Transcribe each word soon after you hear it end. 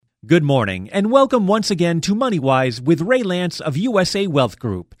Good morning, and welcome once again to MoneyWise with Ray Lance of USA Wealth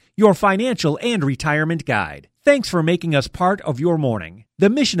Group, your financial and retirement guide. Thanks for making us part of your morning.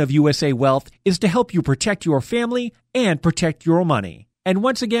 The mission of USA Wealth is to help you protect your family and protect your money. And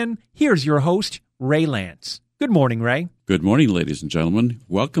once again, here's your host, Ray Lance. Good morning, Ray. Good morning, ladies and gentlemen.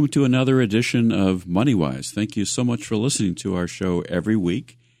 Welcome to another edition of MoneyWise. Thank you so much for listening to our show every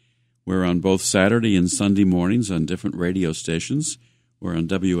week. We're on both Saturday and Sunday mornings on different radio stations. We're on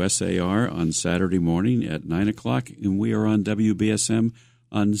WSAR on Saturday morning at 9 o'clock, and we are on WBSM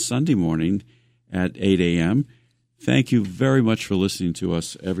on Sunday morning at 8 a.m. Thank you very much for listening to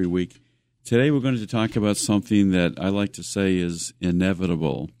us every week. Today we're going to talk about something that I like to say is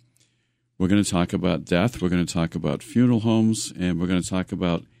inevitable. We're going to talk about death, we're going to talk about funeral homes, and we're going to talk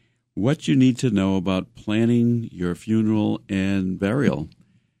about what you need to know about planning your funeral and burial.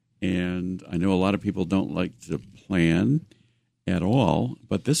 And I know a lot of people don't like to plan at all,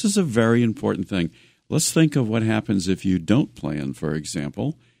 but this is a very important thing. Let's think of what happens if you don't plan, for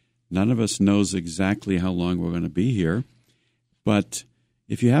example. None of us knows exactly how long we're going to be here, but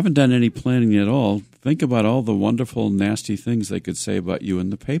if you haven't done any planning at all, think about all the wonderful, nasty things they could say about you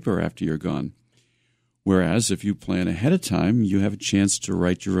in the paper after you're gone. Whereas if you plan ahead of time, you have a chance to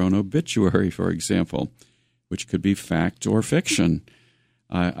write your own obituary, for example, which could be fact or fiction.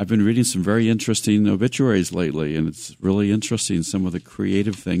 I've been reading some very interesting obituaries lately, and it's really interesting some of the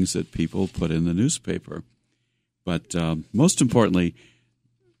creative things that people put in the newspaper. But most importantly,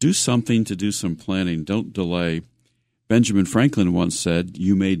 do something to do some planning. Don't delay. Benjamin Franklin once said,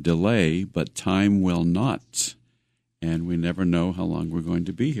 "You may delay, but time will not." And we never know how long we're going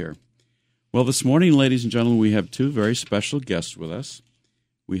to be here. Well, this morning, ladies and gentlemen, we have two very special guests with us.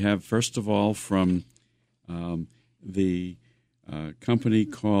 We have, first of all, from the company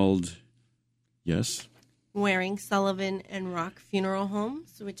called, yes? Waring, Sullivan, and Rock Funeral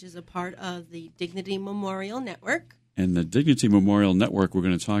Homes, which is a part of the Dignity Memorial Network. And the Dignity Memorial Network we're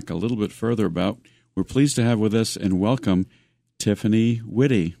going to talk a little bit further about. We're pleased to have with us and welcome Tiffany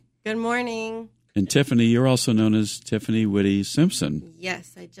Whitty. Good morning. And Tiffany, you're also known as Tiffany Whitty Simpson.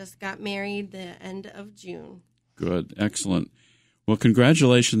 Yes, I just got married the end of June. Good, excellent. Well,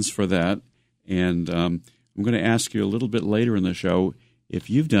 congratulations for that. And I'm going to ask you a little bit later in the show if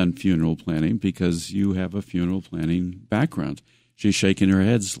you've done funeral planning, because you have a funeral planning background. She's shaking her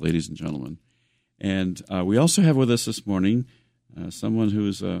head, ladies and gentlemen. And we also have with us this morning someone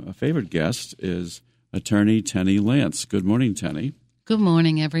who's a favorite guest is Attorney Tenny Lance. Good morning, Tenny. Good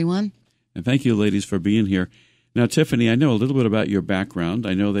morning, everyone. And thank you, ladies, for being here. Now, Tiffany, I know a little bit about your background.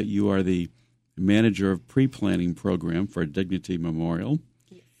 I know that you are the manager of pre-planning program for Dignity Memorial.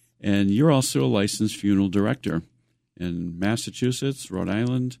 And you're also a licensed funeral director in Massachusetts, Rhode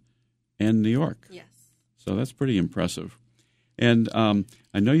Island, and New York. Yes. So that's pretty impressive. And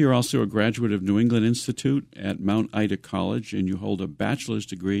I know you're also a graduate of New England Institute at Mount Ida College, and you hold a bachelor's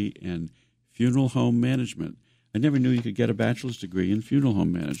degree in funeral home management. I never knew you could get a bachelor's degree in funeral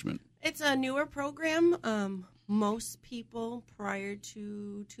home management. It's a newer program. Most people prior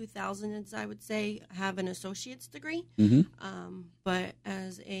to 2000s, I would say, have an associate's degree. Mm-hmm. But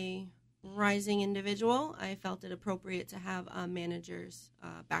as a rising individual, I felt it appropriate to have a manager's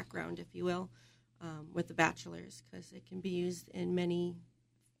background, if you will, with the bachelor's, because it can be used in many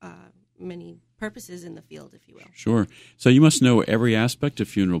purposes in the field, if you will. Sure. So you must know every aspect of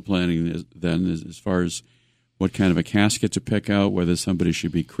funeral planning then, as far as what kind of a casket to pick out, whether somebody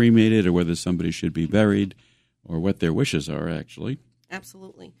should be cremated or whether somebody should be buried, or what their wishes are, actually.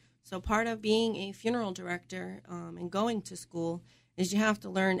 Absolutely. So part of being a funeral director and going to school is you have to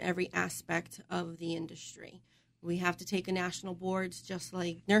learn every aspect of the industry. We have to take a national boards just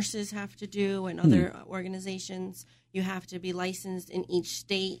like nurses have to do and other organizations. You have to be licensed in each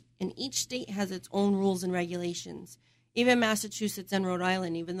state, and each state has its own rules and regulations. Even Massachusetts and Rhode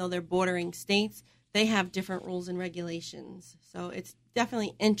Island, even though they're bordering states, they have different rules and regulations. So it's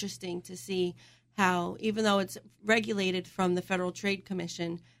definitely interesting to see how, even though it's regulated from the Federal Trade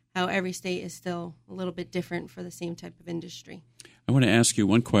Commission, how every state is still a little bit different for the same type of industry. I want to ask you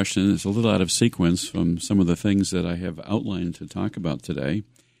one question. It's a little out of sequence from some of the things that I have outlined to talk about today.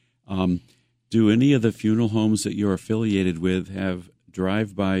 Do any of the funeral homes that you're affiliated with have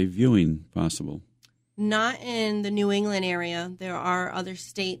drive-by viewing possible? Not in the New England area. There are other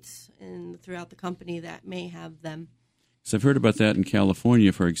states throughout the company that may have them. So I've heard about that in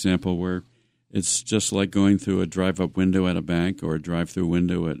California, for example, where it's just like going through a drive-up window at a bank or a drive-through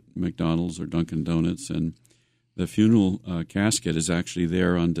window at McDonald's or Dunkin' Donuts, and the funeral casket is actually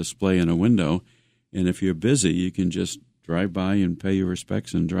there on display in a window, and if you're busy, you can just drive by and pay your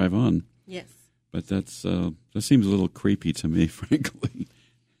respects and drive on. Yes. But that seems a little creepy to me, frankly.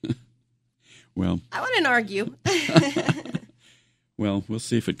 Well, I wouldn't argue. well, we'll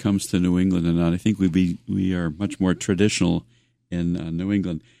see if it comes to New England or not. I think we are much more traditional in New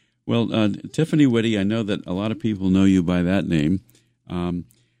England. Well, Tiffany Whitty, I know that a lot of people know you by that name.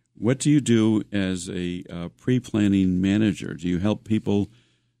 What do you do as a pre-planning manager? Do you help people?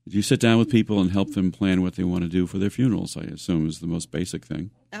 Do you sit down with people and help them plan what they want to do for their funerals? I assume is the most basic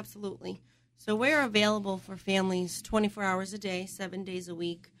thing. Absolutely. So we're available for families 24 hours a day, 7 days a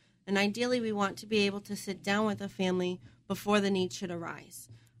week. And ideally, we want to be able to sit down with a family before the need should arise.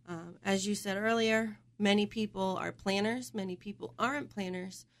 As you said earlier, many people are planners, many people aren't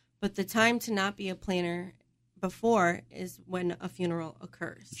planners, but the time to not be a planner before is when a funeral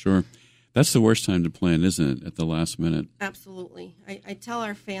occurs. Sure. That's the worst time to plan, isn't it, at the last minute? Absolutely. I tell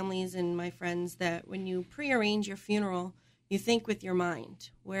our families and my friends that when you prearrange your funeral, you think with your mind,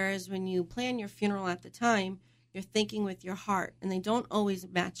 whereas when you plan your funeral at the time, you're thinking with your heart, and they don't always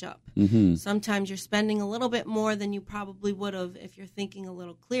match up. Mm-hmm. Sometimes you're spending a little bit more than you probably would have if you're thinking a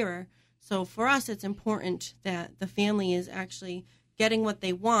little clearer. So for us, it's important that the family is actually getting what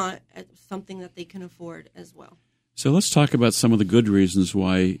they want at something that they can afford as well. So let's talk about some of the good reasons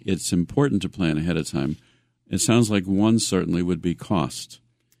why it's important to plan ahead of time. It sounds like one certainly would be cost.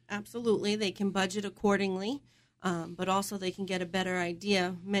 Absolutely. They can budget accordingly. But also they can get a better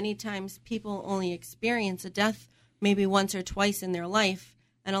idea. Many times people only experience a death maybe once or twice in their life,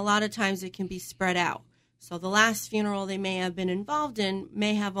 and a lot of times it can be spread out. So the last funeral they may have been involved in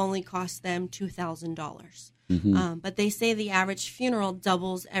may have only cost them $2,000. Mm-hmm. But they say the average funeral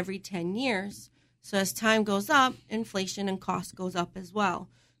doubles every 10 years. So as time goes up, inflation and cost goes up as well.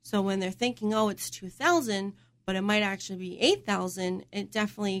 So when they're thinking, oh, it's $2,000, but it might actually be $8,000, it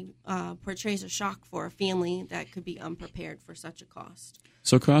definitely portrays a shock for a family that could be unprepared for such a cost.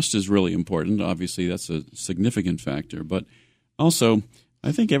 So cost is really important. Obviously, that's a significant factor. But also,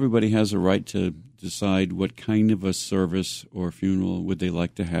 I think everybody has a right to decide what kind of a service or funeral would they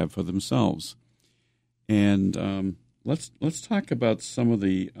like to have for themselves. And let's talk about some of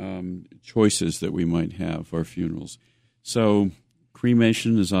the choices that we might have for funerals. So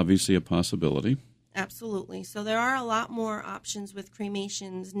cremation is obviously a possibility. Absolutely. So there are a lot more options with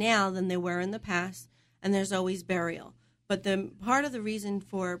cremations now than there were in the past, and there's always burial. But the part of the reason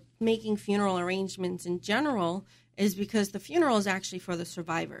for making funeral arrangements in general is because the funeral is actually for the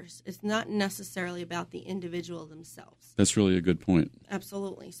survivors. It's not necessarily about the individual themselves. That's really a good point.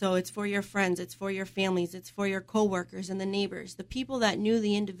 Absolutely. So it's for your friends, it's for your families, it's for your coworkers and the neighbors, the people that knew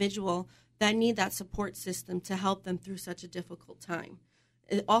the individual that need that support system to help them through such a difficult time.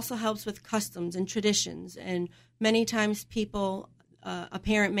 It also helps with customs and traditions, and many times people, a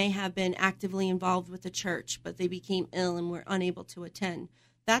parent may have been actively involved with the church, but they became ill and were unable to attend.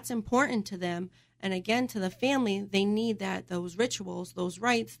 That's important to them, and again, to the family, they need those rituals, those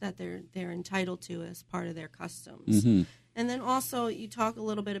rites that they're entitled to as part of their customs. Mm-hmm. And then also, you talk a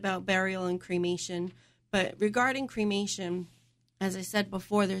little bit about burial and cremation, but regarding cremation, as I said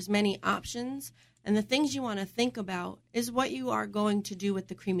before, there's many options. And the things you want to think about is what you are going to do with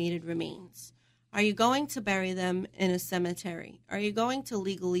the cremated remains. Are you going to bury them in a cemetery? Are you going to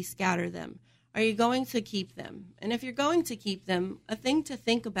legally scatter them? Are you going to keep them? And if you're going to keep them, a thing to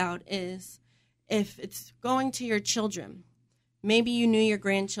think about is if it's going to your children. Maybe you knew your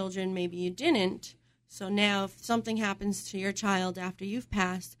grandchildren, maybe you didn't. So now if something happens to your child after you've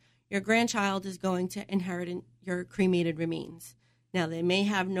passed, your grandchild is going to inherit your cremated remains. Now, they may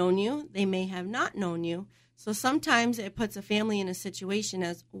have known you, they may have not known you. So sometimes it puts a family in a situation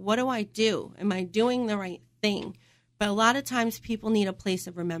as, what do I do? Am I doing the right thing? But a lot of times people need a place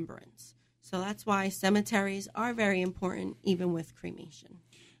of remembrance. So that's why cemeteries are very important, even with cremation.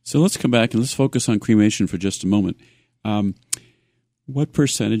 So let's come back and let's focus on cremation for just a moment. What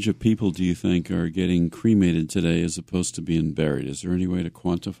percentage of people do you think are getting cremated today as opposed to being buried? Is there any way to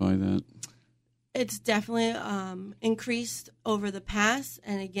quantify that? It's definitely increased over the past,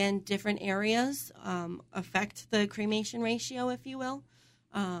 and again, different areas affect the cremation ratio, if you will.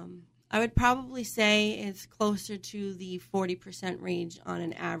 I would probably say it's closer to the 40% range on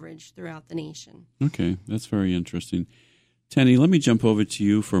an average throughout the nation. Okay, that's very interesting. Tenny, let me jump over to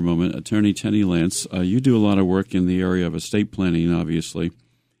you for a moment. Attorney Tenny Lance, you do a lot of work in the area of estate planning, obviously,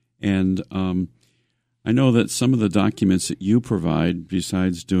 and I know that some of the documents that you provide,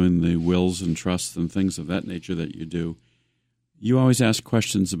 besides doing the wills and trusts and things of that nature that you do, you always ask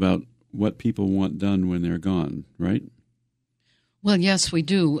questions about what people want done when they're gone, right? Well, yes, we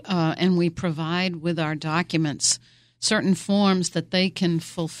do. And we provide with our documents certain forms that they can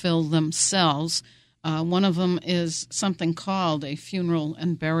fulfill themselves. One of them is something called a funeral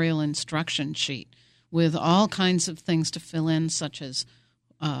and burial instruction sheet with all kinds of things to fill in, such as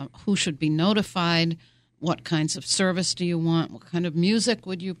who should be notified, what kinds of service do you want, what kind of music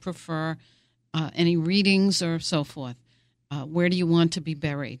would you prefer, any readings or so forth. Where do you want to be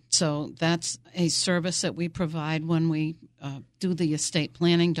buried? So that's a service that we provide when we do the estate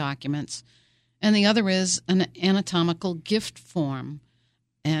planning documents. And the other is an anatomical gift form.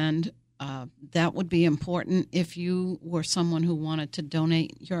 And that would be important if you were someone who wanted to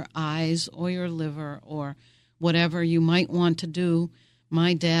donate your eyes or your liver or whatever you might want to do.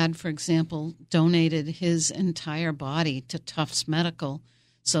 My dad, for example, donated his entire body to Tufts Medical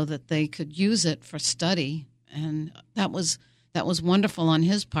so that they could use it for study. And that was wonderful on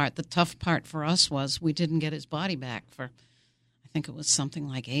his part. The tough part for us was we didn't get his body back for, I think it was something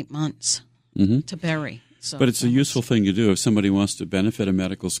like 8 months to bury. So but it's a useful thing to do. If somebody wants to benefit a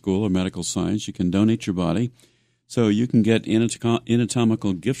medical school or medical science, you can donate your body. So you can get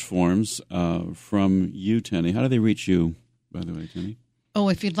anatomical gift forms from you, Tenny. How do they reach you, by the way, Tenny? Oh,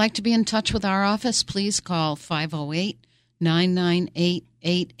 if you'd like to be in touch with our office, please call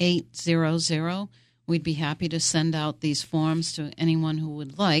 508-998-8800. We'd be happy to send out these forms to anyone who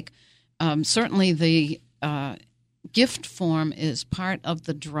would like. Certainly the gift form is part of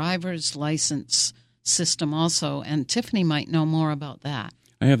the driver's license system also, and Tiffany might know more about that.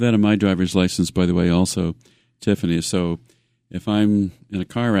 I have that in my driver's license, by the way, also, Tiffany. So if I'm in a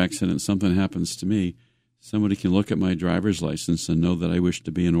car accident and something happens to me, somebody can look at my driver's license and know that I wish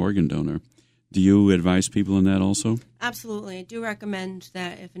to be an organ donor. Do you advise people in that also? Absolutely. I do recommend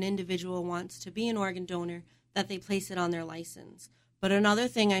that if an individual wants to be an organ donor, that they place it on their license. But another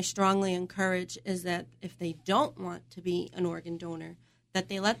thing I strongly encourage is that if they don't want to be an organ donor, that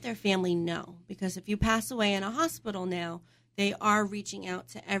they let their family know. Because if you pass away in a hospital now, they are reaching out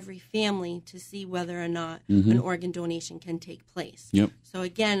to every family to see whether or not an organ donation can take place. Yep. So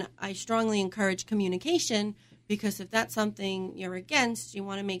again, I strongly encourage communication, because if that's something you're against, you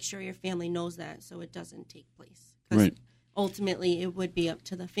want to make sure your family knows that so it doesn't take place. Right. Ultimately, it would be up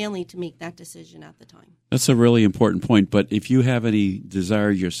to the family to make that decision at the time. That's a really important point. But if you have any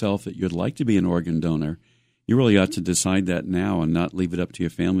desire yourself that you'd like to be an organ donor, you really ought to decide that now and not leave it up to your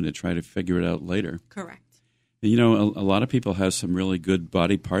family to try to figure it out later. Correct. You know, a lot of people have some really good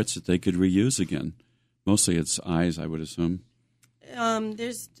body parts that they could reuse again. Mostly it's eyes, I would assume.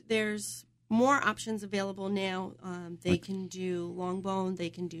 There's more options available now. They can do long bone,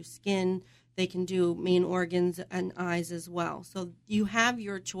 they can do skin, they can do main organs and eyes as well. So you have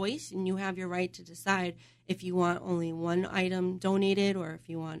your choice and you have your right to decide if you want only one item donated or if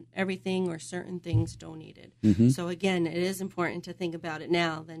you want everything or certain things donated. So again, it is important to think about it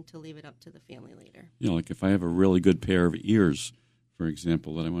now than to leave it up to the family later. You know, like if I have a really good pair of ears, for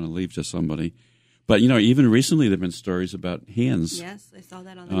example, that I want to leave to somebody. But, you know, even recently there have been stories about hands. Yes, I saw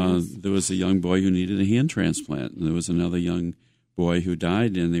that on the news. There was a young boy who needed a hand transplant, and there was another young boy who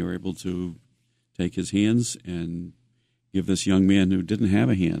died, and they were able to take his hands and give this young man who didn't have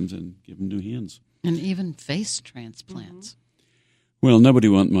a hand and give him new hands. And even face transplants. Well, nobody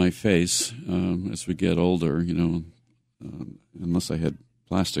wants my face as we get older, you know, unless I had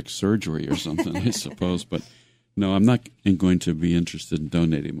plastic surgery or something, I suppose. But no, I'm not going to be interested in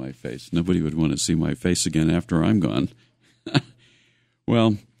donating my face. Nobody would want to see my face again after I'm gone.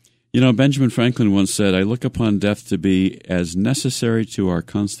 Well, you know, Benjamin Franklin once said, "I look upon death to be as necessary to our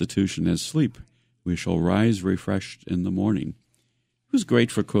constitution as sleep. We shall rise refreshed in the morning." It was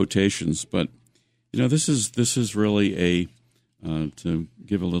great for quotations, but, you know, this is really a, to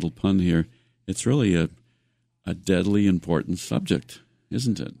give a little pun here, it's really a deadly important subject,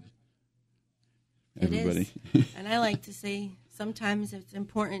 isn't it? Everybody. It is. And I like to say sometimes it's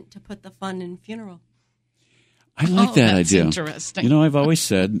important to put the fun in funeral. I like that that's idea. Interesting. You know, I've always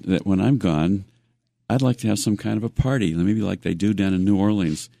said that when I'm gone, I'd like to have some kind of a party, maybe like they do down in New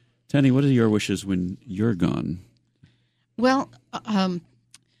Orleans. Tenny, what are your wishes when you're gone? Well,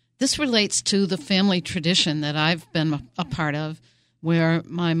 this relates to the family tradition that I've been a part of, where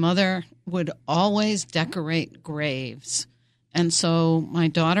my mother would always decorate graves. And so my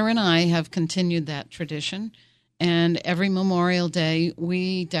daughter and I have continued that tradition. And every Memorial Day,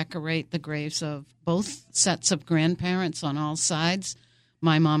 we decorate the graves of both sets of grandparents on all sides,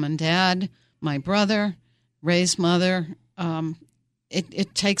 my mom and dad, my brother, Ray's mother.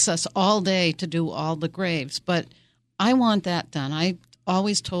 It takes us all day to do all the graves, but I want that done. I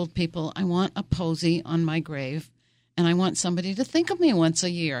always told people I want a posy on my grave, and I want somebody to think of me once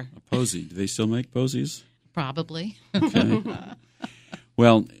a year. A posy. Do they still make posies? Probably. Okay.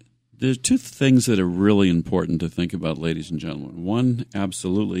 Well, there's two things that are really important to think about, ladies and gentlemen. One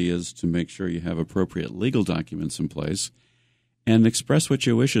absolutely is to make sure you have appropriate legal documents in place and express what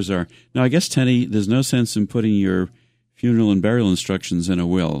your wishes are. Now, I guess, Tenny, there's no sense in putting your funeral and burial instructions in a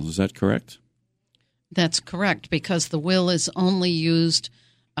will. Is that correct? That's correct, because the will is only used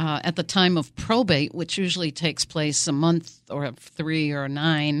at the time of probate, which usually takes place a month or 3 or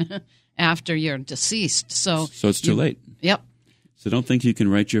 9 after you're deceased. So it's too late. Yep. So don't think you can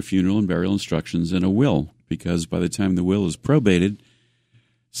write your funeral and burial instructions in a will, because by the time the will is probated,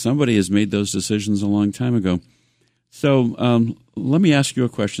 somebody has made those decisions a long time ago. So let me ask you a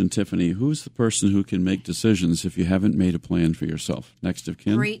question, Tiffany. Who's the person who can make decisions if you haven't made a plan for yourself? Next of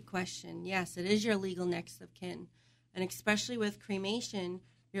kin? Great question. Yes, it is your legal next of kin. And especially with cremation,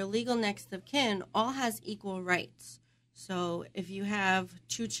 your legal next of kin all has equal rights. So if you have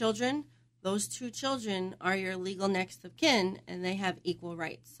 2 children, those 2 children are your legal next of kin, and they have equal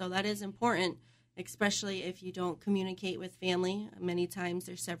rights. So that is important, especially if you don't communicate with family. Many times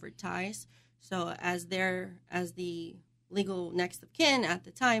they're severed ties. So as the legal next of kin at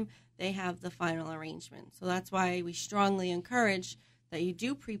the time, they have the final arrangement. So that's why we strongly encourage that you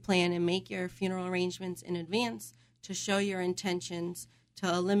do pre-plan and make your funeral arrangements in advance to show your intentions,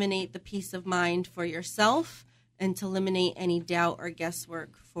 to eliminate the peace of mind for yourself, and to eliminate any doubt or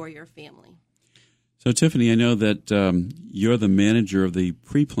guesswork for your family. So, Tiffany, I know that you're the manager of the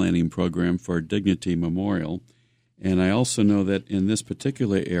pre-planning program for Dignity Memorial, and I also know that in this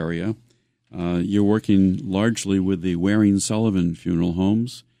particular area, you're working largely with the Waring Sullivan Funeral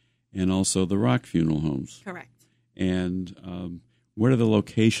Homes and also the Rock Funeral Homes. Correct. And what are the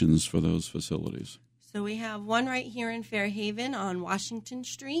locations for those facilities? So we have one right here in Fairhaven on Washington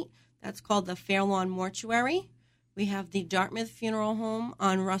Street. That's called the Fairlawn Mortuary. We have the Dartmouth Funeral Home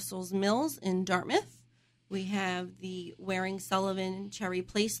on Russell's Mills in Dartmouth. We have the Waring Sullivan Cherry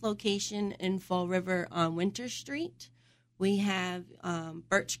Place location in Fall River on Winter Street. We have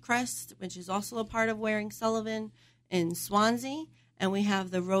Birchcrest, which is also a part of Waring Sullivan, in Swansea. And we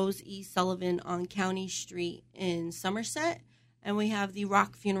have the Rose E. Sullivan on County Street in Somerset. And we have the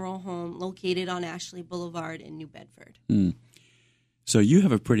Rock Funeral Home located on Ashley Boulevard in New Bedford. So you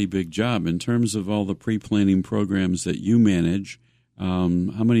have a pretty big job in terms of all the pre-planning programs that you manage. How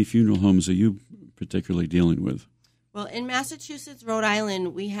many funeral homes are you particularly dealing with? Well, in Massachusetts, Rhode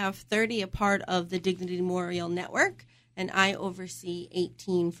Island, we have 30 a part of the Dignity Memorial Network, and I oversee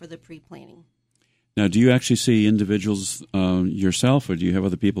 18 for the pre-planning. Now, do you actually see individuals yourself, or do you have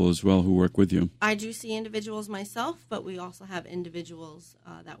other people as well who work with you? I do see individuals myself, but we also have individuals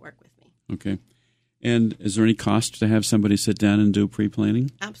that work with me. Okay. And is there any cost to have somebody sit down and do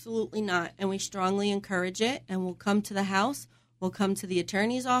pre-planning? Absolutely not, and we strongly encourage it, and we'll come to the house, we'll come to the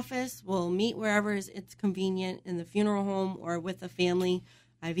attorney's office, we'll meet wherever it's convenient in the funeral home or with a family.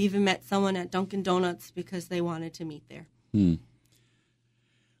 I've even met someone at Dunkin' Donuts because they wanted to meet there.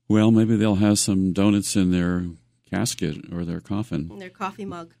 Well, maybe they'll have some donuts in their casket or their coffin. In their coffee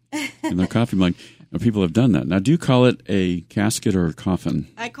mug. In their coffee mug. People have done that. Now, do you call it a casket or a coffin?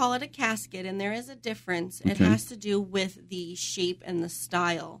 I call it a casket, and there is a difference. Okay. It has to do with the shape and the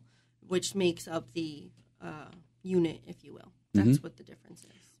style, which makes up the unit, if you will. That's what the difference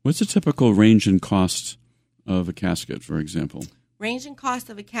is. What's the typical range in cost of a casket, for example? Range in cost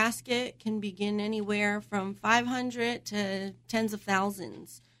of a casket can begin anywhere from $500 to tens of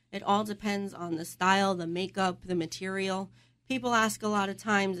thousands. It all depends on the style, the makeup, the material. People ask a lot of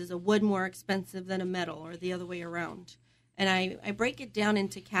times, is a wood more expensive than a metal, or the other way around? And I break it down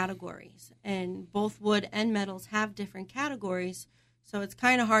into categories. And both wood and metals have different categories, so it's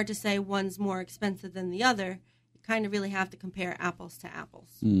kind of hard to say one's more expensive than the other. You kind of really have to compare apples to apples.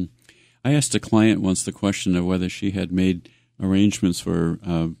 I asked a client once the question of whether she had made arrangements for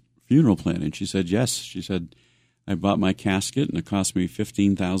funeral planning. She said yes. She said, I bought my casket and it cost me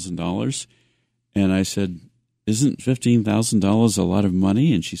 $15,000. And I said, isn't $15,000 a lot of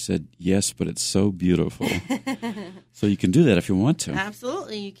money? And she said, yes, but it's so beautiful. So you can do that if you want to.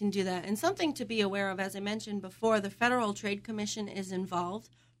 Absolutely, you can do that. And something to be aware of, as I mentioned before, the Federal Trade Commission is involved.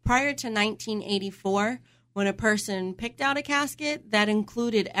 Prior to 1984, when a person picked out a casket, that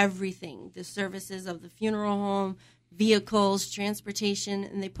included everything, the services of the funeral home, vehicles, transportation,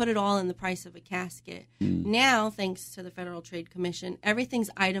 and they put it all in the price of a casket. Now, thanks to the Federal Trade Commission, everything's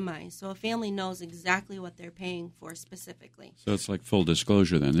itemized, so a family knows exactly what they're paying for specifically. So it's like full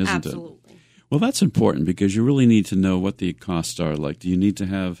disclosure then, isn't it? Absolutely. Well, that's important because you really need to know what the costs are. Like, do you need to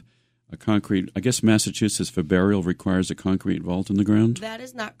have a concrete, I guess Massachusetts for burial requires a concrete vault in the ground? That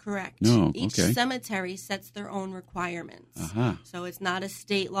is not correct. No, Each okay. cemetery sets their own requirements. Aha. So it's not a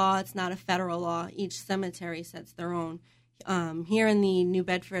state law, it's not a federal law. Each cemetery sets their own. Here in the New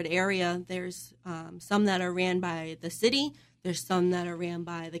Bedford area, there's some that are ran by the city, there's some that are ran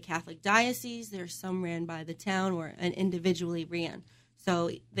by the Catholic diocese, there's some ran by the town or individually ran. So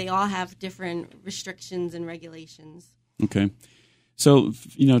they all have different restrictions and regulations. Okay. So,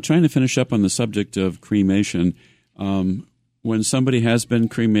 trying to finish up on the subject of cremation, when somebody has been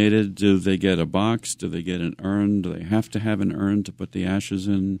cremated, do they get a box? Do they get an urn? Do they have to have an urn to put the ashes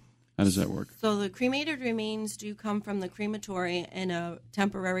in? How does that work? So the cremated remains do come from the crematory in a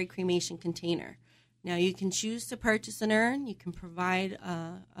temporary cremation container. Now, you can choose to purchase an urn. You can provide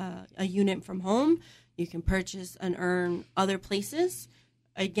a unit from home. You can purchase an urn other places.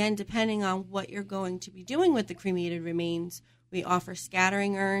 Again, depending on what you're going to be doing with the cremated remains, we offer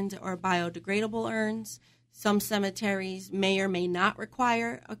scattering urns or biodegradable urns. Some cemeteries may or may not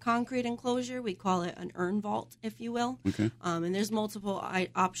require a concrete enclosure. We call it an urn vault, if you will. Okay. And there's multiple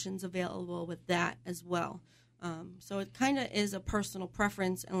options available with that as well. So it kind of is a personal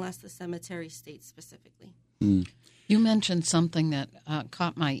preference unless the cemetery states specifically. Mm. You mentioned something that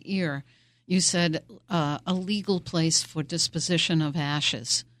caught my ear. You said a legal place for disposition of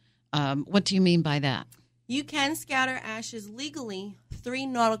ashes. What do you mean by that? You can scatter ashes legally 3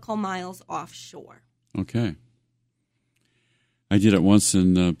 nautical miles offshore. Okay. I did it once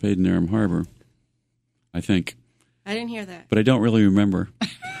in Padenham Harbor, I think. I didn't hear that. But I don't really remember.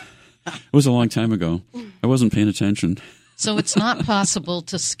 It was a long time ago. I wasn't paying attention. So it's not possible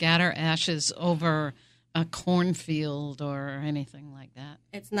to scatter ashes over a cornfield or anything like that?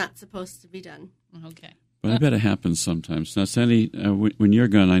 It's not supposed to be done. Okay. But I bet it happens sometimes. Now, Sandy, when you're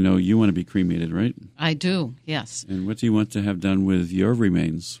gone, I know you want to be cremated, right? I do, yes. And what do you want to have done with your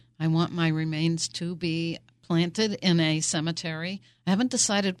remains? I want my remains to be planted in a cemetery. I haven't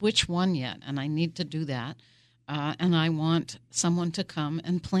decided which one yet, and I need to do that. And I want someone to come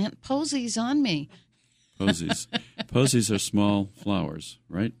and plant posies on me. Posies. Posies are small flowers,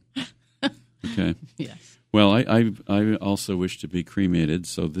 right? Okay. Yes. Well, I also wish to be cremated,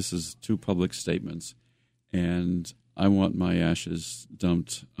 so this is 2 public statements. And I want my ashes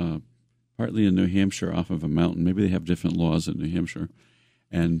dumped partly in New Hampshire off of a mountain. Maybe they have different laws in New Hampshire.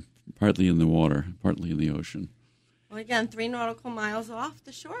 And partly in the water, partly in the ocean. Well, again, 3 nautical miles off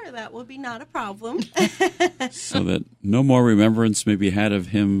the shore, that would be not a problem. So that no more remembrance may be had of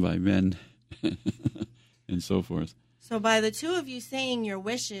him by men and so forth. So by the 2 of you saying your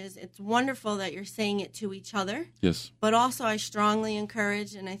wishes, it's wonderful that you're saying it to each other. Yes. But also I strongly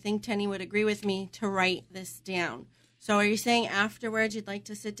encourage, and I think Tenny would agree with me, to write this down. So are you saying afterwards you'd like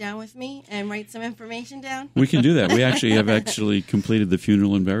to sit down with me and write some information down? We can do that. We have completed the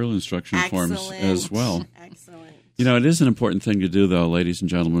funeral and burial instruction forms as well. Excellent. It is an important thing to do, though, ladies and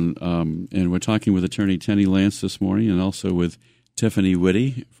gentlemen. And we're talking with attorney Tenny Lance this morning and also with Tiffany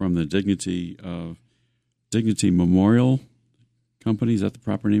Whitty from the Dignity Memorial Company. Is that the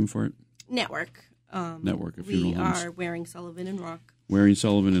proper name for it? Network. Network of funeral homes. We are Waring Sullivan and Rock. Waring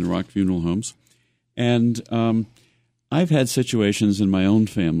Sullivan and Rock Funeral Homes. And I've had situations in my own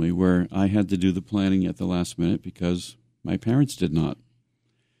family where I had to do the planning at the last minute because my parents did not.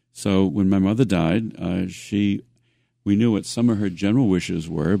 So when my mother died, we knew what some of her general wishes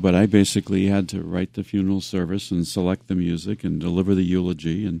were, but I basically had to write the funeral service and select the music and deliver the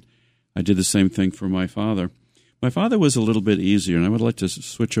eulogy, and I did the same thing for my father. My father was a little bit easier, and I would like to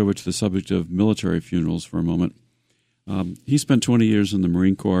switch over to the subject of military funerals for a moment. He spent 20 years in the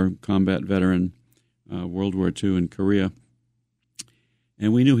Marine Corps, combat veteran, World War II in Korea,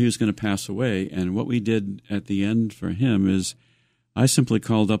 and we knew he was going to pass away, and what we did at the end for him is I simply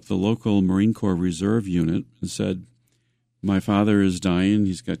called up the local Marine Corps Reserve unit and said, my father is dying,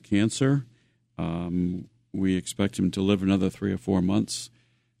 he's got cancer, we expect him to live another 3 or 4 months,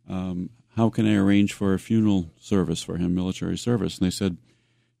 how can I arrange for a funeral service for him, military service? And they said,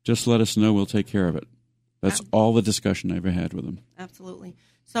 just let us know, we'll take care of it. That's all the discussion I ever had with him. Absolutely.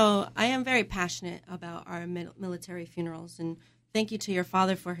 So I am very passionate about our military funerals, and thank you to your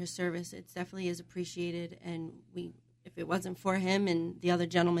father for his service. It definitely is appreciated, and if it wasn't for him and the other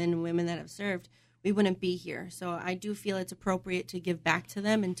gentlemen and women that have served, we wouldn't be here. So I do feel it's appropriate to give back to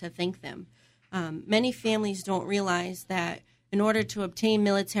them and to thank them. Many families don't realize that in order to obtain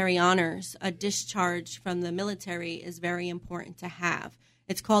military honors, a discharge from the military is very important to have.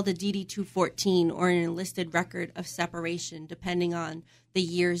 It's called a DD-214, or an enlisted record of separation, depending on the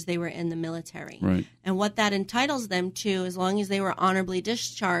years they were in the military. Right. And what that entitles them to, as long as they were honorably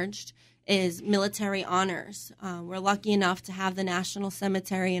discharged, is military honors. We're lucky enough to have the National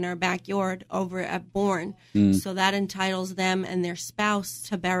Cemetery in our backyard over at Bourne, so that entitles them and their spouse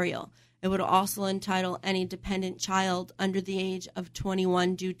to burial. It would also entitle any dependent child under the age of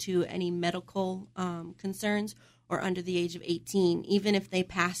 21 due to any medical concerns, or under the age of 18, even if they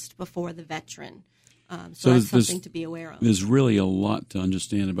passed before the veteran. So that's something to be aware of. There's really a lot to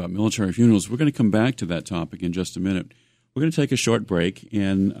understand about military funerals. We're going to come back to that topic in just a minute. We're going to take a short break,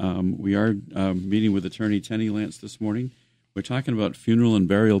 and we are meeting with Attorney Tenny Lance this morning. We're talking about funeral and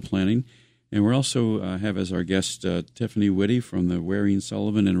burial planning, and we also have as our guest Tiffany Whitty from the Waring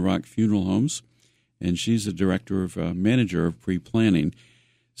Sullivan and Rock Funeral Homes, and she's the manager of pre-planning.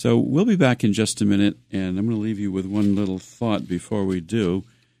 So we'll be back in just a minute, and I'm going to leave you with one little thought before we do,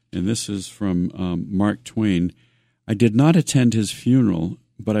 and this is from Mark Twain. I did not attend his funeral,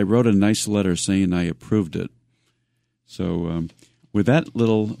 but I wrote a nice letter saying I approved it. So with that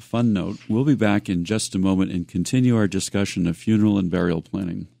little fun note, we'll be back in just a moment and continue our discussion of funeral and burial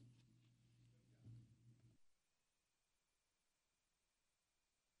planning.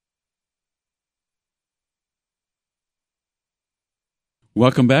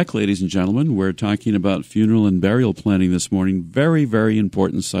 Welcome back, ladies and gentlemen. We're talking about funeral and burial planning this morning. Very, very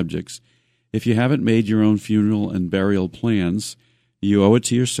important subjects. If you haven't made your own funeral and burial plans, you owe it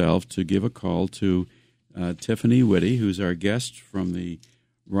to yourself to give a call to Tiffany Whitty, who's our guest from the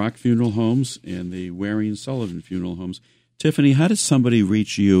Rock Funeral Homes and the Waring Sullivan Funeral Homes. Tiffany, how does somebody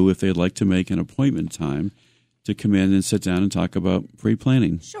reach you if they'd like to make an appointment time to come in and sit down and talk about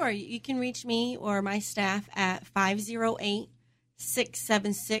pre-planning? Sure. You can reach me or my staff at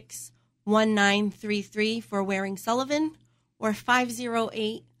 508-676-1933 for Waring Sullivan, or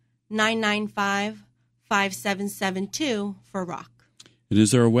 508-995-5772 for Rock. And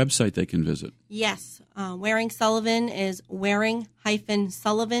is there a website they can visit? Yes. Waring Sullivan is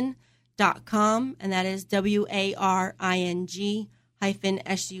waring-sullivan.com, and that is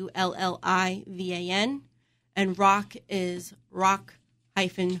WARING-SULLIVAN. And Rock is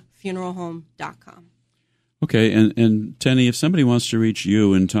rock-funeralhome.com. Okay, and Tenny, if somebody wants to reach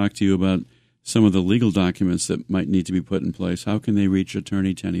you and talk to you about some of the legal documents that might need to be put in place, how can they reach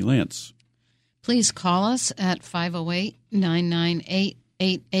Attorney Tenny Lance? Please call us at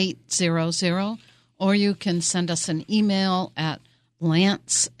 508-998-8800, or you can send us an email at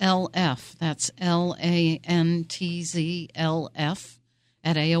LanceLF, that's LANTZLF,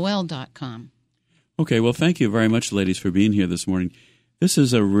 at AOL.com. Okay, well, thank you very much, ladies, for being here this morning. This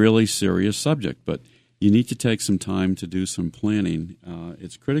is a really serious subject, but you need to take some time to do some planning.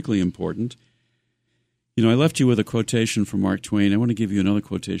 It's critically important. You know, I left you with a quotation from Mark Twain. I want to give you another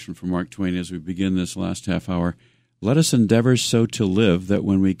quotation from Mark Twain as we begin this last half hour. Let us endeavor so to live that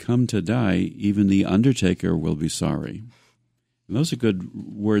when we come to die, even the undertaker will be sorry. And those are good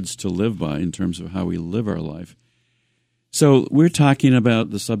words to live by in terms of how we live our life. So we're talking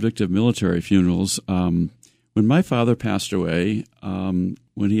about the subject of military funerals. When my father passed away, when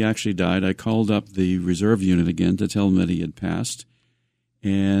he actually died, I called up the reserve unit again to tell them that he had passed.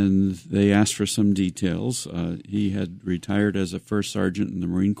 And they asked for some details. He had retired as a first sergeant in the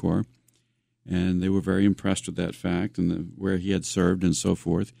Marine Corps, and they were very impressed with that fact and where he had served and so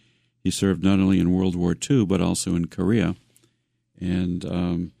forth. He served not only in World War II, but also in Korea. And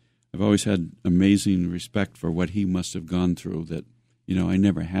I've always had amazing respect for what he must have gone through that, you know, I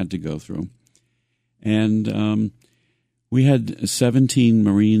never had to go through. And we had 17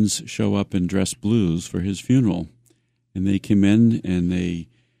 Marines show up in dress blues for his funeral. And they came in and they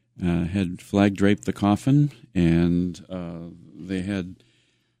had flag draped the coffin, and they had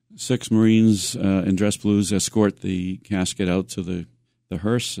 6 Marines in dress blues escort the casket out to the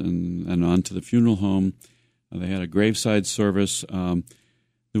hearse and on to the funeral home. They had a graveside service.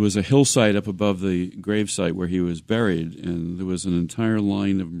 There was a hillside up above the gravesite where he was buried, and there was an entire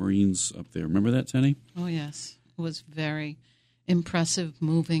line of Marines up there. Remember that, Tenny? Oh, yes. It was very impressive,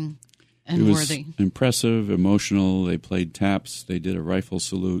 moving, and it was worthy. Impressive, emotional. They played taps. They did a rifle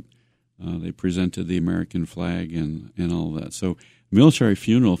salute. They presented the American flag and all that. So military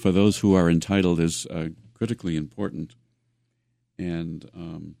funeral, for those who are entitled, is critically important.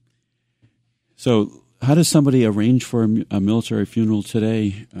 And so how does somebody arrange for a military funeral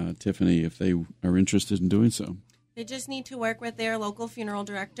today, Tiffany, if they are interested in doing so? They just need to work with their local funeral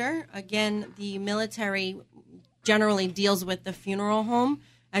director. Again, the military generally deals with the funeral home.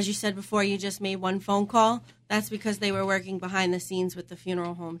 As you said before, you just made one phone call. That's because they were working behind the scenes with the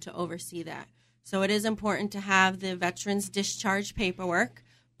funeral home to oversee that. So it is important to have the veterans' discharge paperwork,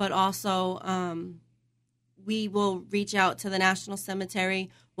 but also we will reach out to the National Cemetery.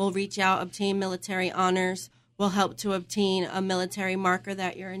 We'll reach out, obtain military honors. We'll help to obtain a military marker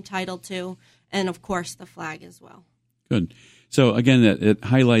that you're entitled to, and, of course, the flag as well. Good. So, again, it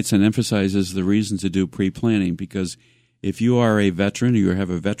highlights and emphasizes the reason to do pre-planning, because if you are a veteran or you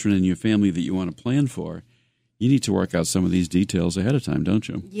have a veteran in your family that you want to plan for, you need to work out some of these details ahead of time, don't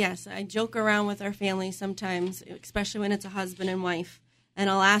you? Yes. I joke around with our family sometimes, especially when it's a husband and wife, and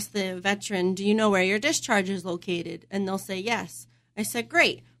I'll ask the veteran, do you know where your discharge is located? And they'll say yes. I said,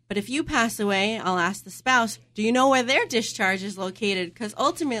 great, But if you pass away, I'll ask the spouse, do you know where their discharge is located? Because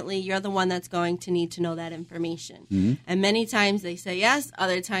ultimately, you're the one that's going to need to know that information. Mm-hmm. And many times they say yes.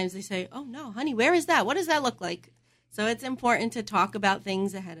 Other times they say, oh, no, honey, where is that? What does that look like? So it's important to talk about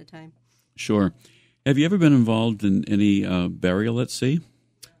things ahead of time. Sure. Have you ever been involved in any burial at sea?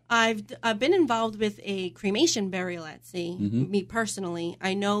 I've been involved with a cremation burial at sea, me personally.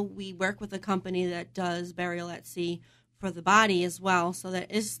 I know we work with a company that does burial at sea for the body as well, so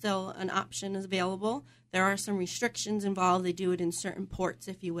that is still an option available. There are some restrictions involved. They do it in certain ports,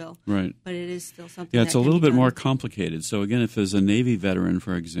 if you will. Right. But it is still something Yeah, it's a little bit more complicated. So again, if there's a Navy veteran,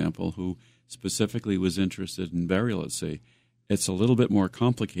 for example, who specifically was interested in burial at sea, it's a little bit more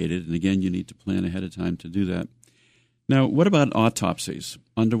complicated, and again, you need to plan ahead of time to do that. Now, what about autopsies?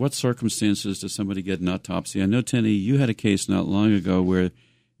 Under what circumstances does somebody get an autopsy? I know, Tenny, you had a case not long ago where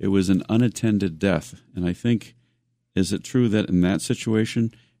it was an unattended death, and I think, is it true that in that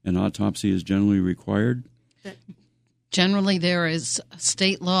situation, an autopsy is generally required? Generally, there is a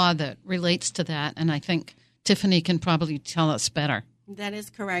state law that relates to that, and I think Tiffany can probably tell us better. That is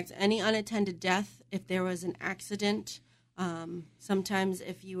correct. Any unattended death, if there was an accident, sometimes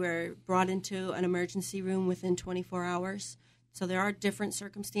if you were brought into an emergency room within 24 hours, so there are different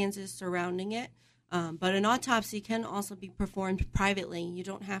circumstances surrounding it. But an autopsy can also be performed privately. You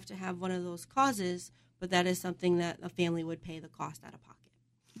don't have to have one of those causes, but that is something that a family would pay the cost out of pocket.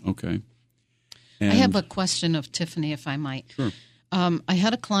 Okay. I have a question of Tiffany, if I might. Sure. I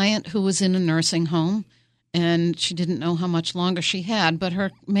had a client who was in a nursing home, and she didn't know how much longer she had, but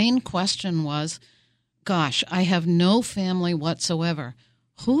her main question was, gosh, I have no family whatsoever.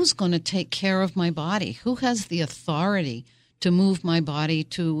 Who's going to take care of my body? Who has the authority to move my body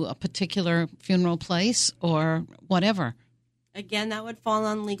to a particular funeral place or whatever? Again, that would fall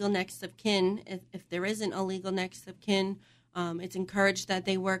on legal next of kin. If there isn't a legal next of kin, it's encouraged that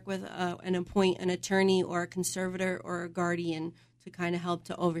they work with and appoint an attorney or a conservator or a guardian to kind of help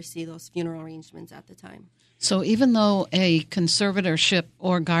to oversee those funeral arrangements at the time. So even though a conservatorship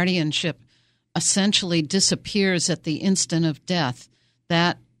or guardianship essentially disappears at the instant of death,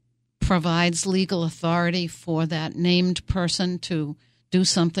 that provides legal authority for that named person to do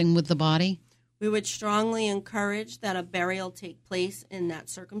something with the body? We would strongly encourage that a burial take place in that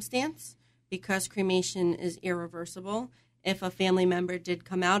circumstance because cremation is irreversible. If a family member did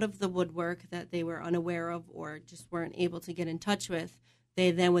come out of the woodwork that they were unaware of or just weren't able to get in touch with,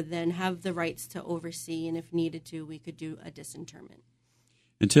 they then would then have the rights to oversee, and if needed to, we could do a disinterment.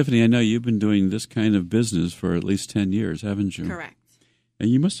 And Tiffany, I know you've been doing this kind of business for at least 10 years, haven't you? Correct. And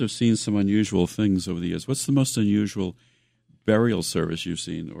you must have seen some unusual things over the years. What's the most unusual burial service you've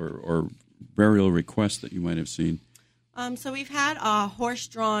seen or burial request that you might have seen? So we've had a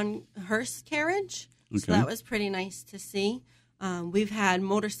horse-drawn hearse carriage. Okay. So that was pretty nice to see. We've had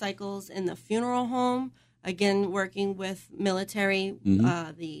motorcycles in the funeral home, again, working with military,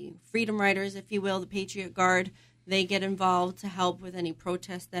 the Freedom Riders, if you will, the Patriot Guard. They get involved to help with any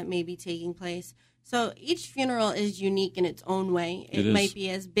protests that may be taking place. So each funeral is unique in its own way. It might be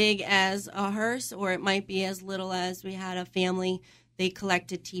as big as a hearse, or it might be as little as we had a family. They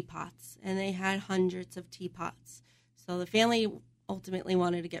collected teapots, and they had hundreds of teapots. So the family ultimately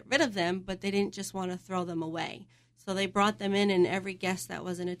wanted to get rid of them, but they didn't just want to throw them away. So they brought them in, and every guest that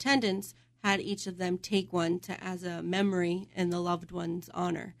was in attendance had each of them take one to as a memory in the loved one's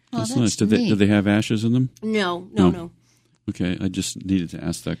honor. That's nice. Did they have ashes in them? No. Okay, I just needed to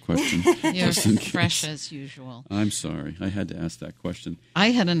ask that question. You're fresh as usual. I'm sorry. I had to ask that question.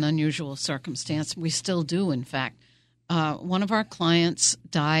 I had an unusual circumstance. We still do, in fact. One of our clients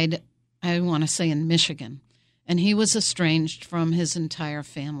died, I want to say, in Michigan, and he was estranged from his entire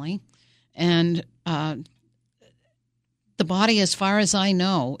family. And the body, as far as I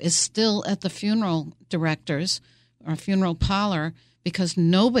know, is still at the funeral director's or funeral parlor because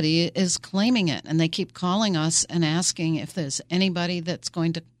nobody is claiming it. And they keep calling us and asking if there's anybody that's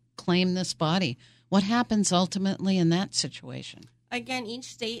going to claim this body. What happens ultimately in that situation? Again, each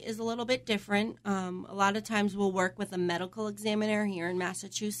state is a little bit different. A lot of times we'll work with a medical examiner here in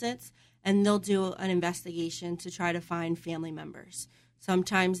Massachusetts, and they'll do an investigation to try to find family members.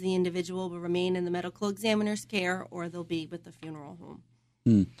 Sometimes the individual will remain in the medical examiner's care, or they'll be with the funeral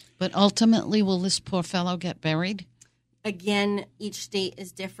home. But ultimately, will this poor fellow get buried? Again, each state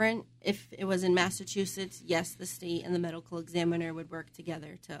is different. If it was in Massachusetts, yes, the state and the medical examiner would work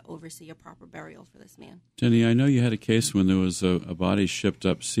together to oversee a proper burial for this man. Jenny, I know you had a case when there was a body shipped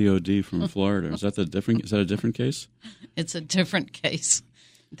up COD from Florida. Is that a different case? It's a different case.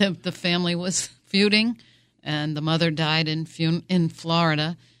 The family was feuding, and the mother died in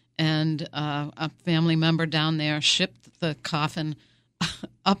Florida, and a family member down there shipped the coffin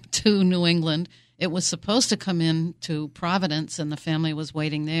up to New England. It was supposed to come in to Providence, and the family was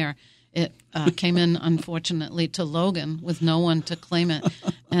waiting there. It came in, unfortunately, to Logan with no one to claim it,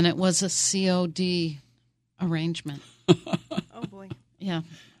 and it was a COD arrangement. Oh, boy. Yeah.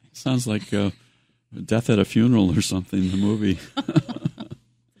 Sounds like Death at a Funeral or something, the movie. A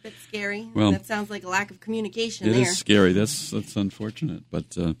bit scary. Well, that sounds like a lack of communication It there. is scary. That's unfortunate.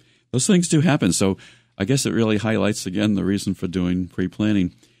 But those things do happen. So I guess it really highlights, again, the reason for doing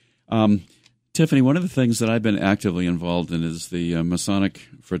pre-planning. Tiffany, one of the things that I've been actively involved in is the Masonic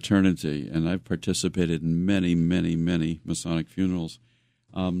fraternity, and I've participated in many, many, many Masonic funerals.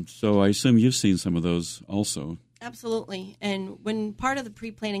 So I assume you've seen some of those also. Absolutely. And when part of the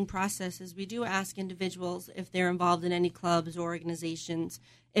pre-planning process is we do ask individuals if they're involved in any clubs or organizations,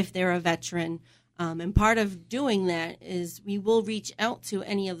 if they're a veteran. And part of doing that is we will reach out to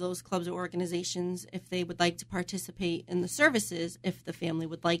any of those clubs or organizations if they would like to participate in the services, if the family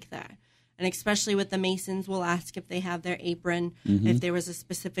would like that. And especially with the Masons, we'll ask if they have their apron, if there was a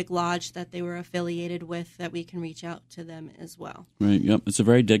specific lodge that they were affiliated with, that we can reach out to them as well. Right, yep. It's a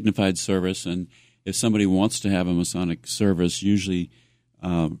very dignified service, and if somebody wants to have a Masonic service, usually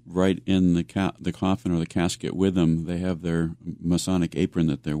right in the coffin or the casket with them, they have their Masonic apron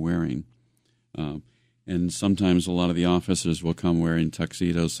that they're wearing. And sometimes a lot of the officers will come wearing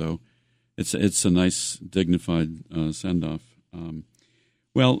tuxedos, so it's a nice, dignified send-off.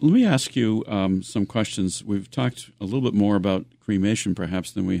 Well, let me ask you some questions. We've talked a little bit more about cremation, perhaps,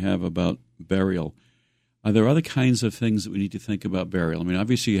 than we have about burial. Are there other kinds of things that we need to think about burial? I mean,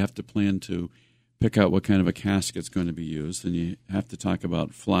 obviously you have to plan to pick out what kind of a casket's going to be used, and you have to talk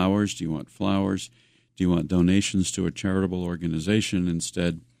about flowers. Do you want flowers? Do you want donations to a charitable organization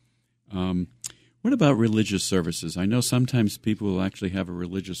instead? What about religious services? I know sometimes people will actually have a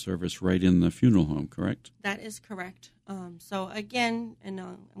religious service right in the funeral home, correct? That is correct. So again, and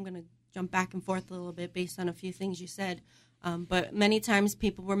I'm going to jump back and forth a little bit based on a few things you said, but many times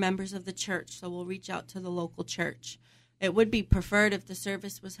people were members of the church, so we'll reach out to the local church. It would be preferred if the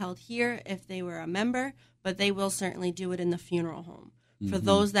service was held here if they were a member, but they will certainly do it in the funeral home. For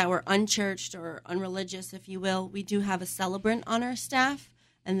those that were unchurched or unreligious, if you will, we do have a celebrant on our staff,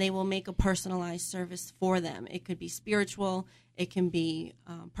 and they will make a personalized service for them. It could be spiritual, it can be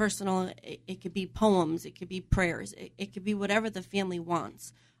personal, it could be poems, it could be prayers, it could be whatever the family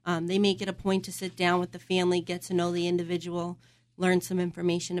wants. They make it a point to sit down with the family, get to know the individual, learn some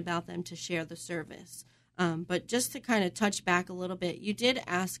information about them to share the service. But just to kind of touch back a little bit, you did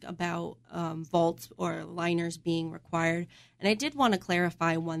ask about vaults or liners being required, and I did want to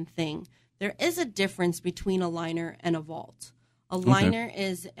clarify one thing. There is a difference between a liner and a vault. A liner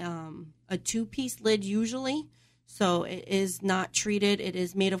is a two-piece lid usually, so it is not treated. It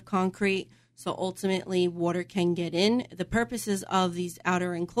is made of concrete, so ultimately water can get in. The purposes of these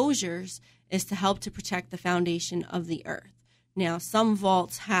outer enclosures is to help to protect the foundation of the earth. Now, some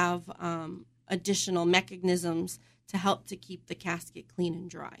vaults have additional mechanisms to help to keep the casket clean and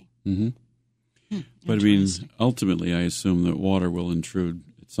dry. But I mean, ultimately, I assume that water will intrude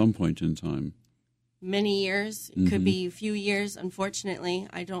at some point in time. Many years. It could be a few years. Unfortunately,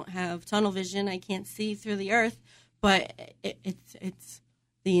 I don't have tunnel vision. I can't see through the earth, but it's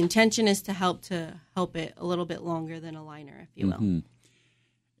the intention is to help it a little bit longer than a liner, if you will.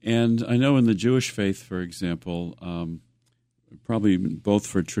 And I know in the Jewish faith, for example, probably both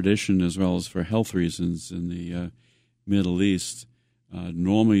for tradition as well as for health reasons in the Middle East,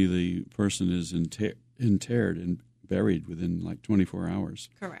 normally the person is interred and buried within like 24 hours.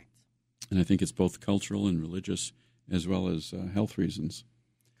 Correct. And I think it's both cultural and religious as well as health reasons.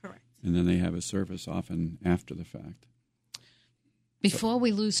 Correct. And then they have a service often after the fact. Before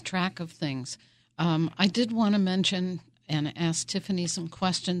we lose track of things, I did want to mention and ask Tiffany some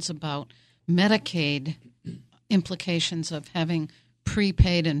questions about Medicaid implications of having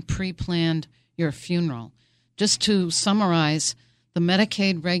prepaid and pre-planned your funeral. Just to summarize, the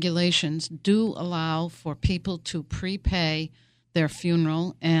Medicaid regulations do allow for people to prepay their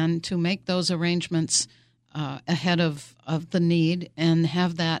funeral and to make those arrangements ahead of the need and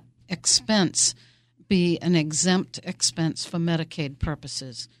have that expense be an exempt expense for Medicaid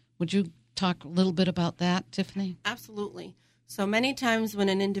purposes. Would you talk a little bit about that, Tiffany? Absolutely. So many times when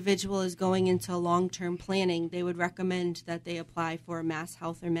an individual is going into long-term planning, they would recommend that they apply for Mass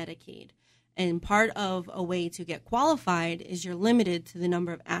Health or Medicaid. And part of a way to get qualified is you're limited to the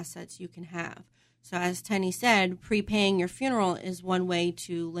number of assets you can have. So as Tenny said, prepaying your funeral is one way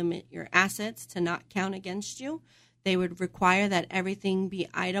to limit your assets to not count against you. They would require that everything be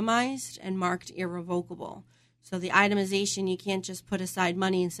itemized and marked irrevocable. So the itemization, you can't just put aside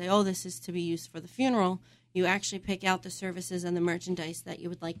money and say, oh, this is to be used for the funeral. You actually pick out the services and the merchandise that you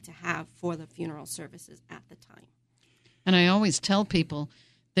would like to have for the funeral services at the time. And I always tell people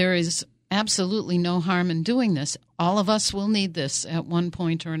there is absolutely no harm in doing this. All of us will need this at one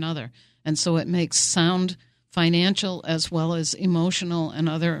point or another. And so it makes sound financial as well as emotional and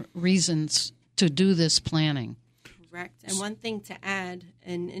other reasons to do this planning. Correct. And one thing to add,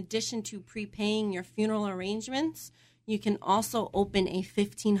 in addition to prepaying your funeral arrangements, you can also open a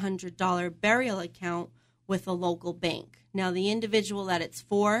 $1,500 burial account with a local bank. Now, the individual that it's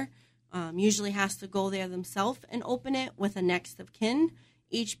for usually has to go there themselves and open it with a next of kin.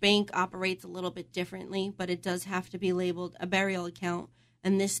 Each bank operates a little bit differently, but it does have to be labeled a burial account.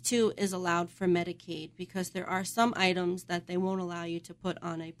 And this, too, is allowed for Medicaid because there are some items that they won't allow you to put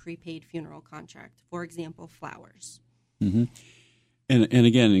on a prepaid funeral contract. For example, flowers. Mm-hmm. And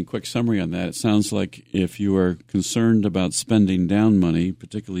again, in quick summary on that, it sounds like if you are concerned about spending down money,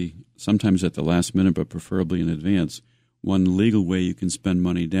 particularly sometimes at the last minute, but preferably in advance, one legal way you can spend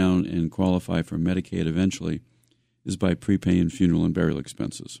money down and qualify for Medicaid eventually is by prepaying funeral and burial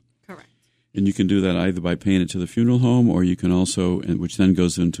expenses. Correct. And you can do that either by paying it to the funeral home, or you can also, which then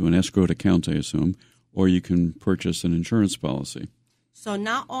goes into an escrowed account, I assume, or you can purchase an insurance policy. So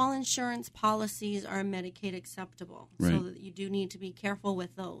not all insurance policies are Medicaid acceptable, right. So that you do need to be careful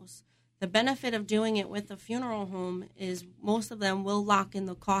with those. The benefit of doing it with a funeral home is most of them will lock in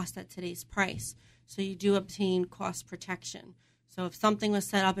the cost at today's price, so you do obtain cost protection. So if something was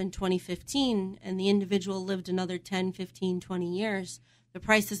set up in 2015 and the individual lived another 10, 15, 20 years, the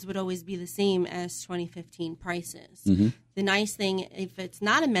prices would always be the same as 2015 prices. Mm-hmm. The nice thing, if it's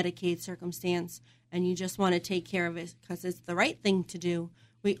not a Medicaid circumstance and you just want to take care of it because it's the right thing to do,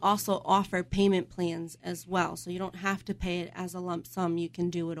 we also offer payment plans as well. So you don't have to pay it as a lump sum. You can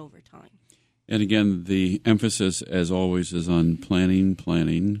do it over time. And again, the emphasis, as always, is on planning,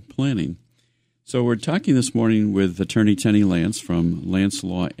 planning, planning. So we're talking this morning with attorney Tenny Lance from Lance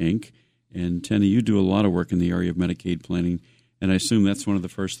Law, Inc. And Tenny, you do a lot of work in the area of Medicaid planning, and I assume that's one of the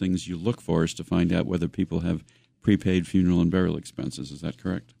first things you look for is to find out whether people have prepaid funeral and burial expenses. Is that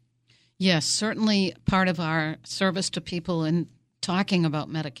correct? Yes, certainly part of our service to people in talking about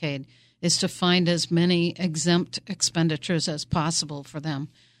Medicaid is to find as many exempt expenditures as possible for them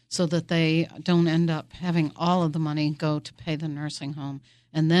so that they don't end up having all of the money go to pay the nursing home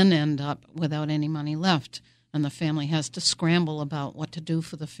and then end up without any money left, and the family has to scramble about what to do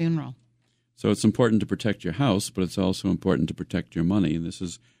for the funeral. So it's important to protect your house, but it's also important to protect your money. And this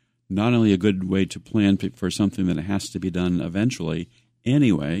is not only a good way to plan for something that has to be done eventually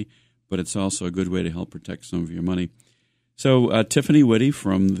anyway, but it's also a good way to help protect some of your money. So Tiffany Whitty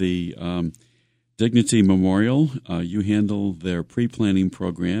from the Dignity Memorial, you handle their pre-planning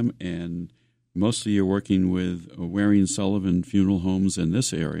program, and mostly you're working with Waring Sullivan Funeral Homes in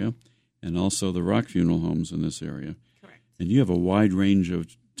this area and also the Rock Funeral Homes in this area. Correct. And you have a wide range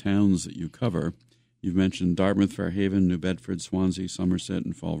of towns that you cover. You've mentioned Dartmouth, Fairhaven, New Bedford, Swansea, Somerset,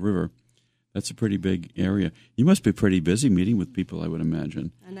 and Fall River. That's a pretty big area. You must be pretty busy meeting with people, I would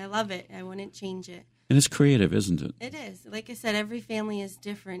imagine. And I love it. I wouldn't change it. And it's creative, isn't it? It is. Like I said, every family is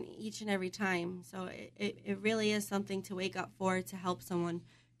different each and every time. So it really is something to wake up for, to help someone.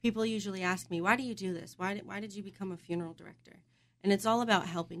 People usually ask me, why do you do this? Why did you become a funeral director? And it's all about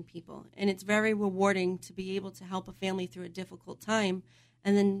helping people. And it's very rewarding to be able to help a family through a difficult time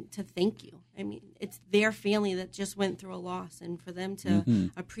and then to thank you. I mean, it's their family that just went through a loss. And for them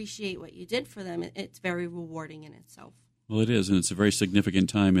to appreciate what you did for them, it's very rewarding in itself. Well, it is, and it's a very significant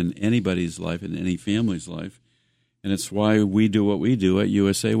time in anybody's life, in any family's life. And it's why we do what we do at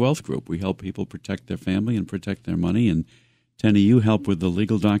USA Wealth Group. We help people protect their family and protect their money. And Tenny, you help with the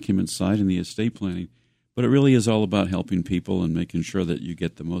legal documents side and the estate planning. But it really is all about helping people and making sure that you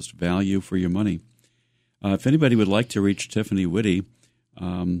get the most value for your money. If anybody would like to reach Tiffany Whitty,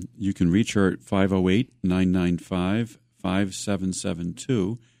 you can reach her at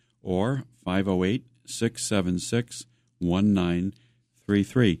 508-995-5772 or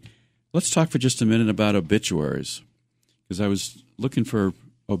 508-676-1933. Let's talk for just a minute about obituaries, because I was looking for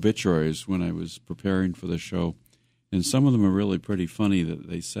obituaries when I was preparing for the show, and some of them are really pretty funny that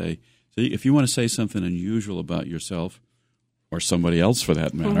they say. So if you want to say something unusual about yourself, or somebody else for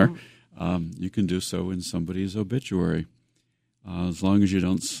that matter, you can do so in somebody's obituary. As long as you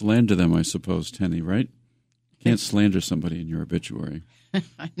don't slander them, I suppose, Tenny, right? You can't slander somebody in your obituary.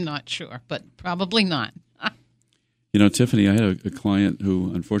 I'm not sure, but probably not. You know, Tiffany, I had a client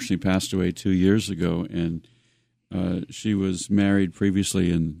who unfortunately passed away 2 years ago, and she was married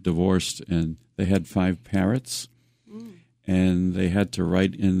previously and divorced, and they had 5 parrots. and they had to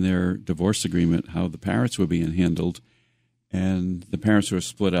write in their divorce agreement how the parrots were being handled. And the parents were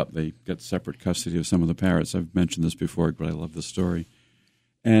split up. They got separate custody of some of the parrots. I've mentioned this before, but I love the story.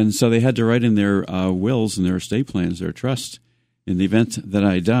 And so they had to write in their wills and their estate plans, their trust, in the event that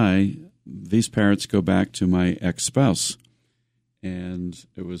I die, these parrots go back to my ex-spouse. And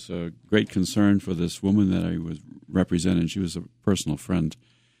it was a great concern for this woman that I was representing. She was a personal friend.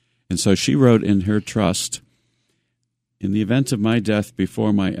 And so she wrote in her trust, in the event of my death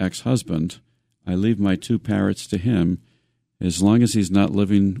before my ex-husband, I leave my 2 parrots to him as long as he's not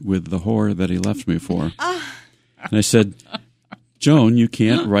living with the whore that he left me for. And I said, Joan, you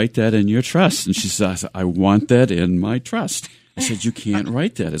can't write that in your trust. And she says, I want that in my trust. I said, you can't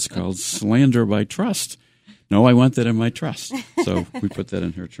write that. It's called slander by trust. No, I want that in my trust. So we put that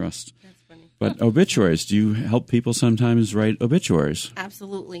in her trust. That's funny. But obituaries, do you help people sometimes write obituaries?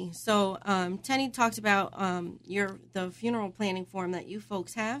 Absolutely. So Tenny talked about the funeral planning form that you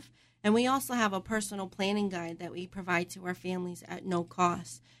folks have. And we also have a personal planning guide that we provide to our families at no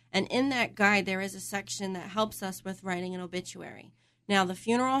cost. And in that guide, there is a section that helps us with writing an obituary. Now, the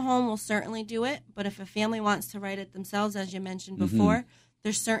funeral home will certainly do it, but if a family wants to write it themselves, as you mentioned before,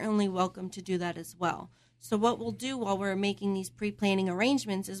 they're certainly welcome to do that as well. So what we'll do while we're making these pre-planning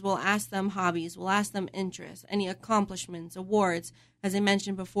arrangements is we'll ask them hobbies, we'll ask them interests, any accomplishments, awards, as I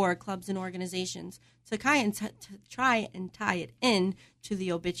mentioned before, clubs and organizations, to try and tie it in to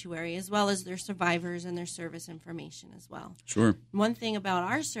the obituary, as well as their survivors and their service information as well. Sure. One thing about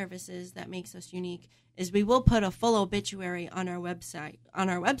our services that makes us unique is we will put a full obituary on our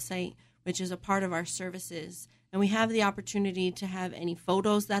website, which is a part of our services. And we have the opportunity to have any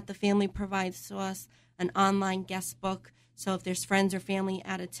photos that the family provides to us, an online guest book. So if there's friends or family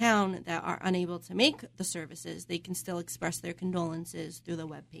out of town that are unable to make the services, they can still express their condolences through the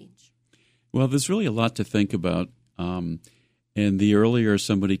webpage. Well, there's really a lot to think about. And the earlier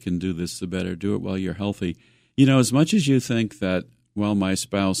somebody can do this, the better. Do it while you're healthy. You know, as much as you think that, well, my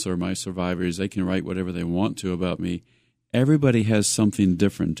spouse or my survivors, they can write whatever they want to about me, everybody has something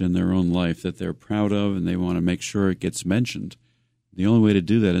different in their own life that they're proud of, and they want to make sure it gets mentioned. The only way to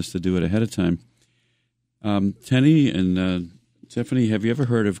do that is to do it ahead of time. Tenny and Tiffany, have you ever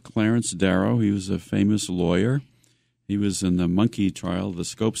heard of Clarence Darrow? He was a famous lawyer. He was in the Monkey trial, the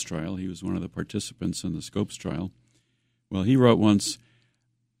Scopes trial. He was one of the participants in the Scopes trial. Well, he wrote once,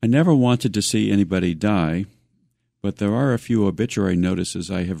 I never wanted to see anybody die, but there are a few obituary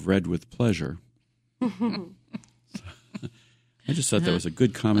notices I have read with pleasure. I just thought that was a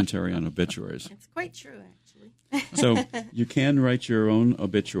good commentary on obituaries. It's quite true, actually. So you can write your own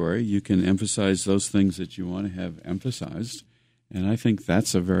obituary. You can emphasize those things that you want to have emphasized, and I think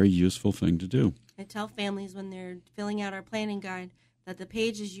that's a very useful thing to do. I tell families when they're filling out our planning guide that the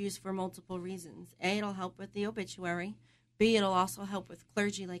page is used for multiple reasons. A, it'll help with the obituary. B, it'll also help with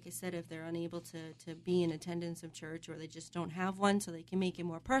clergy, like I said, if they're unable to be in attendance of church or they just don't have one, so they can make it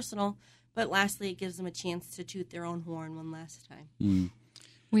more personal. But lastly, it gives them a chance to toot their own horn one last time. Mm.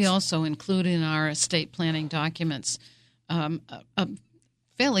 We also include in our estate planning documents a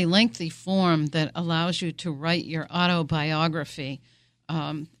fairly lengthy form that allows you to write your autobiography.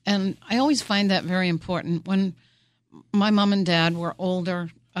 And I always find that very important. When my mom and dad were older,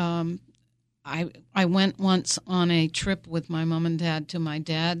 I went once on a trip with my mom and dad to my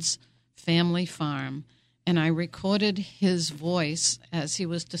dad's family farm, and I recorded his voice as he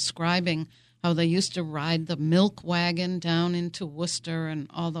was describing how they used to ride the milk wagon down into Worcester and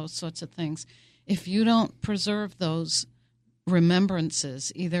all those sorts of things. If you don't preserve those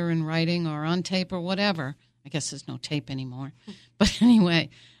remembrances, either in writing or on tape or whatever, I guess there's no tape anymore, but anyway,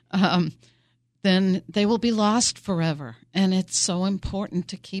 then they will be lost forever. And it's so important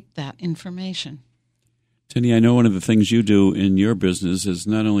to keep that information. Tenny, I know one of the things you do in your business is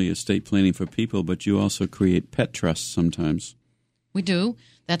not only estate planning for people, but you also create pet trusts sometimes. We do.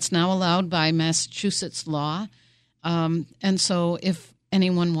 That's now allowed by Massachusetts law. And so if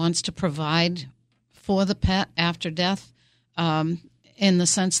anyone wants to provide for the pet after death, in the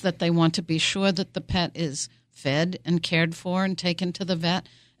sense that they want to be sure that the pet is fed and cared for and taken to the vet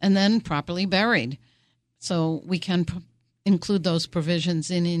and then properly buried. So we can include those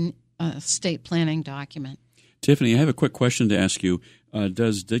provisions in a estate planning document. Tiffany, I have a quick question to ask you.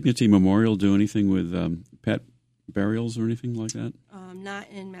 Does Dignity Memorial do anything with pet burials or anything like that? Not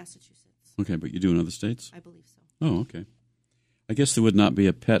in Massachusetts. Okay, but you do in other states? I believe so. Oh, okay. I guess there would not be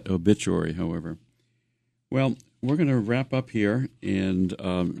a pet obituary, however. Well, we're going to wrap up here and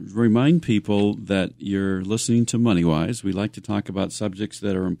remind people that you're listening to MoneyWise. We like to talk about subjects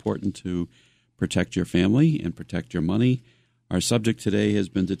that are important to protect your family and protect your money. Our subject today has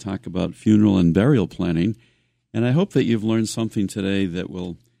been to talk about funeral and burial planning. And I hope that you've learned something today that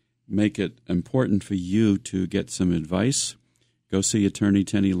will make it important for you to get some advice. Go see Attorney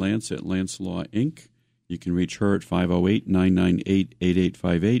Tenny Lance at Lance Law, Inc. You can reach her at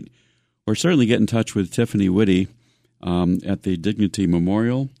 508-998-8858, or certainly get in touch with Tiffany Whitty at the Dignity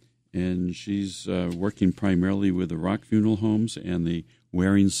Memorial. And she's working primarily with the Rock Funeral Homes and the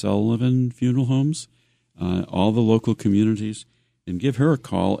Waring Sullivan Funeral Homes, all the local communities. And give her a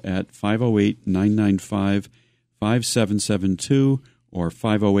call at 508-995-5772 or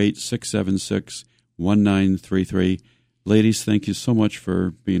 508-676-1933. Ladies, thank you so much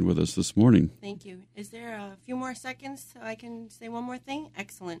for being with us this morning. Thank you. Is there a few more seconds so I can say one more thing?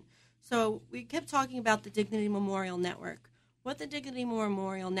 Excellent. So we kept talking about the Dignity Memorial Network. What the Dignity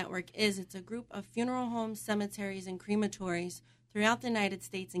Memorial Network is, it's a group of funeral homes, cemeteries, and crematories throughout the United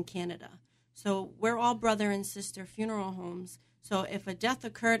States and Canada. So we're all brother and sister funeral homes. So if a death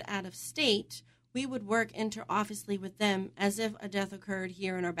occurred out of state, we would work inter-officely with them as if a death occurred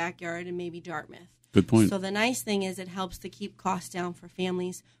here in our backyard in maybe Dartmouth. Good point. So the nice thing is it helps to keep costs down for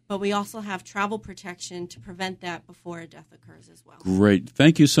families, but we also have travel protection to prevent that before a death occurs as well. Great.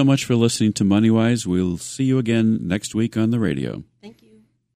 Thank you so much for listening to MoneyWise. We'll see you again next week on the radio. Thank you.